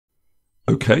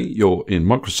Okay, you're in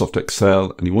Microsoft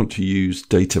Excel and you want to use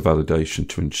data validation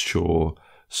to ensure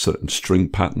certain string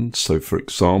patterns. So for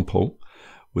example,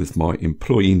 with my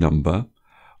employee number,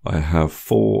 I have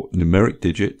 4 numeric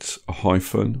digits, a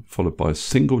hyphen, followed by a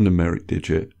single numeric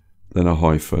digit, then a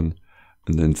hyphen,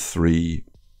 and then 3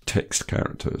 text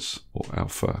characters or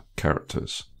alpha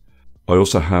characters. I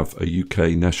also have a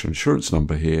UK national insurance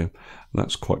number here, and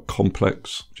that's quite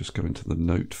complex. Just go into the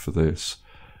note for this.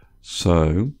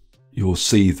 So you'll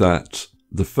see that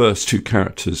the first 2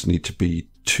 characters need to be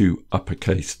 2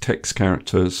 uppercase text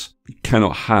characters. You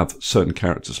cannot have certain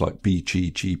characters like B,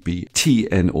 G, G, B, T,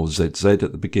 N, or Z, Z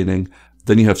at the beginning.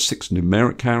 Then you have 6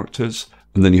 numeric characters,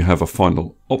 and then you have a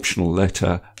final optional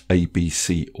letter, A, B,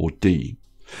 C, or D.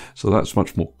 So that's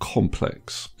much more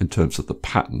complex in terms of the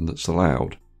pattern that's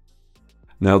allowed.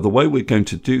 Now, the way we're going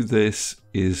to do this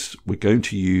is we're going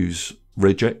to use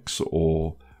regex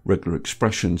or regular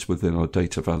expressions within our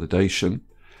data validation.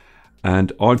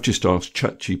 And I've just asked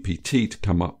ChatGPT to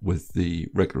come up with the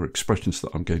regular expressions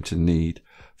that I'm going to need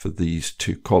for these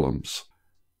 2 columns.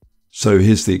 So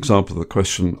here's the example of the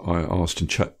question I asked in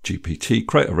ChatGPT.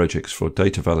 Create a regex for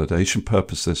data validation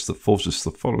purposes that forces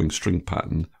the following string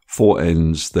pattern: 4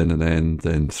 N's, then an N,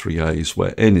 then 3 A's,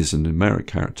 where N is a numeric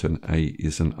character and A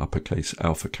is an uppercase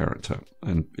alpha character.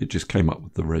 And it just came up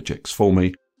with the regex for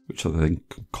me, which I then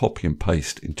can copy and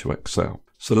paste into Excel.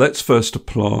 So let's first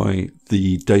apply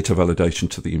the data validation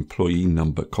to the employee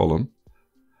number column.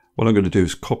 What I'm going to do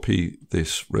is copy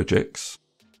this regex.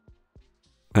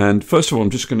 And first of all, I'm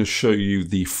just going to show you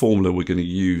the formula we're going to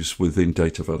use within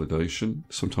data validation.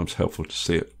 Sometimes helpful to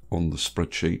see it on the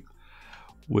spreadsheet.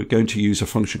 We're going to use a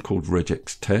function called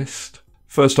regex test.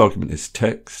 First argument is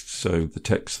text, so the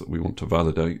text that we want to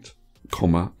validate,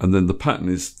 comma, and then the pattern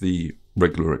is the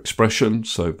regular expression,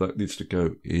 so that needs to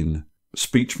go in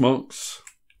speech marks.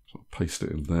 So I'll paste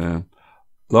it in there.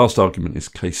 Last argument is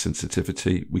case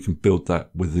sensitivity. We can build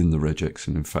that within the regex,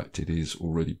 and in fact it is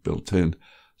already built in.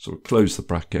 So we'll close the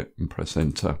bracket and press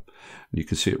enter. And you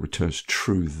can see it returns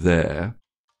true there.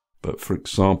 But for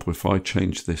example, if I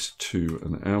change this to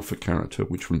an alpha character,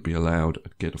 which wouldn't be allowed,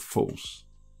 I'd get a false.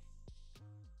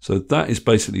 So that is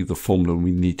basically the formula we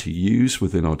need to use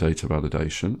within our data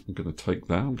validation. I'm going to take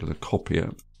that, I'm going to copy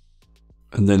it,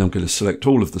 and then I'm going to select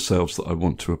all of the cells that I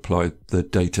want to apply the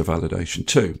data validation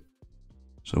to.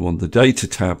 So on the data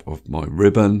tab of my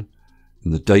ribbon,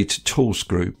 in the data tools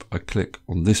group, I click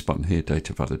on this button here,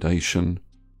 data validation.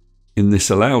 In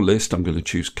this allow list, I'm going to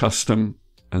choose custom,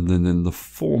 and then in the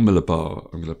formula bar,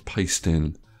 I'm going to paste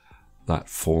in that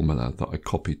formula that I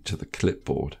copied to the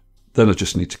clipboard. Then I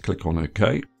just need to click on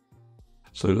OK.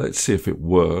 So let's see if it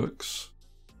works.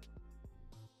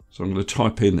 So I'm going to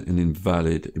type in an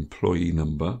invalid employee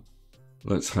number.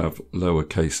 Let's have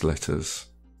lowercase letters.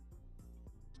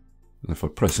 And if I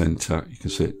press enter, you can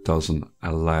see it doesn't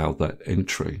allow that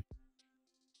entry.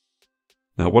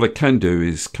 Now what I can do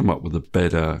is come up with a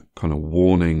better kind of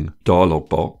warning dialog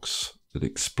box that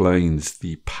explains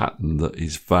the pattern that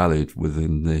is valid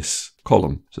within this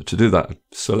column. So to do that,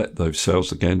 select those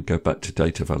cells again, go back to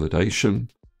data validation,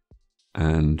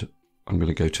 and I'm going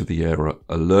to go to the error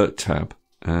alert tab,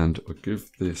 and I'll give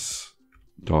this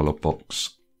dialog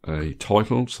box a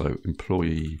title, so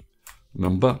employee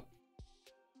number.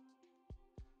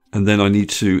 And then I need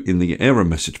to, in the error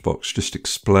message box, just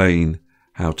explain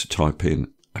how to type in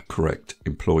a correct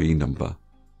employee number.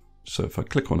 So if I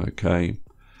click on OK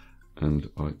and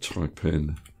I type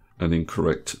in an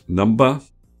incorrect number,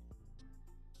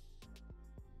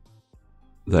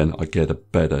 then I get a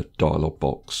better dialog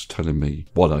box telling me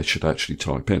what I should actually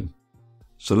type in.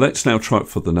 So let's now try it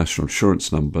for the national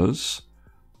insurance numbers.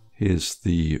 Here's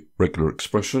the regular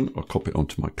expression. I'll copy it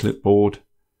onto my clipboard.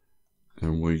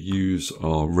 And we'll use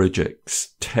our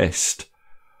regex test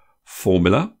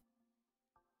formula.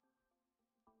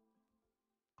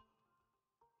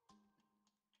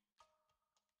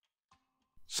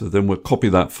 So then we'll copy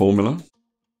that formula,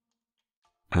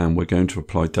 and we're going to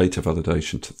apply data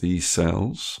validation to these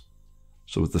cells.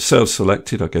 So with the cells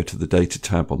selected, I go to the data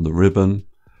tab on the ribbon,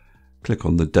 click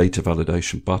on the data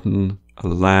validation button,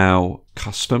 allow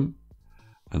custom,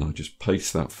 and I just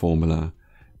paste that formula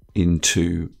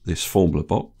into this formula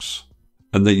box.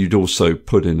 And then you'd also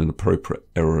put in an appropriate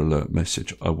error alert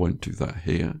message. I won't do that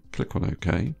here. Click on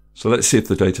OK. So let's see if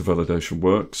the data validation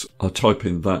works. I'll type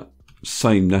in that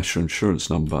same national insurance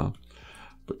number,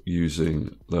 but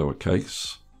using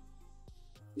lowercase.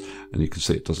 And you can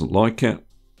see it doesn't like it.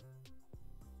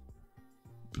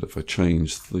 But if I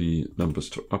change the numbers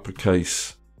to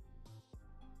uppercase,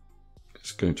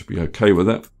 it's going to be okay with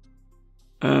it.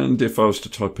 And if I was to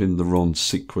type in the wrong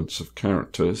sequence of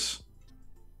characters,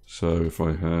 So if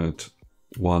I had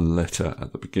one letter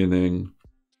at the beginning,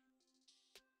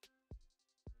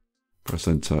 press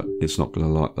enter, it's not going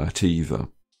to like that either.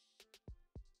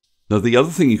 Now the other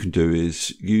thing you can do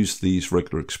is use these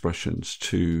regular expressions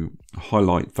to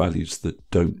highlight values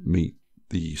that don't meet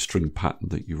the string pattern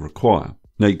that you require.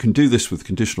 Now you can do this with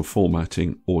conditional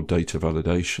formatting or data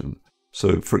validation.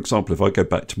 So for example, if I go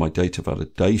back to my data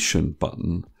validation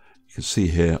button, you can see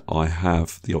here I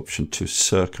have the option to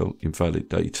circle invalid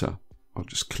data. I'll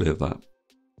just clear that.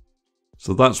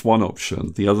 So that's one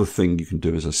option. The other thing you can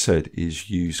do, as I said, is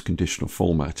use conditional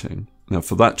formatting. Now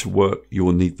for that to work, you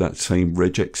will need that same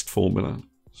regex formula.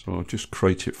 So I'll just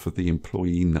create it for the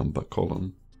employee number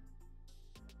column.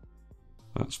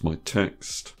 That's my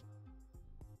text.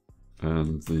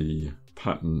 And the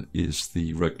pattern is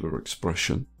the regular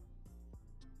expression.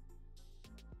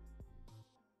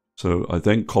 So I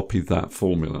then copy that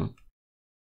formula.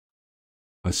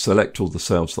 I select all the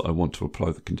cells that I want to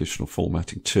apply the conditional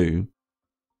formatting to.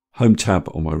 Home tab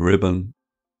on my ribbon,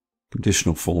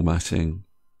 conditional formatting,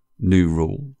 new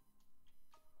rule.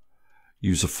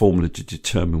 Use a formula to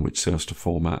determine which cells to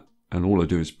format, and all I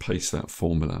do is paste that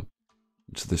formula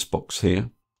into this box here.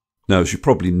 Now, as you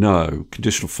probably know,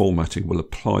 conditional formatting will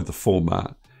apply the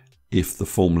format if the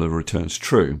formula returns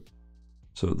true.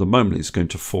 So at the moment it's going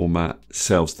to format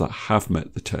cells that have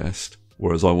met the test,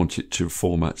 whereas I want it to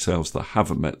format cells that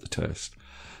haven't met the test.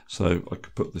 So I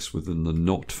could put this within the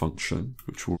not function,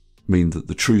 which will mean that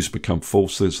the trues become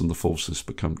falses and the falses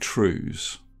become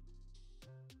trues.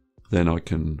 Then I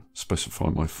can specify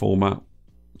my format.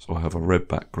 So I have a red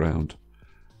background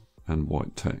and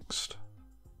white text.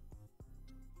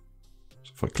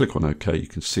 So if I click on OK, you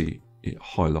can see it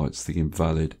highlights the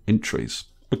invalid entries.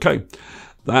 Okay,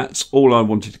 that's all I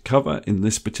wanted to cover in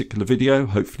this particular video.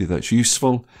 Hopefully that's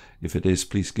useful. If it is,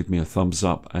 please give me a thumbs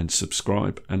up and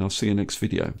subscribe, and I'll see you next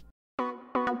video.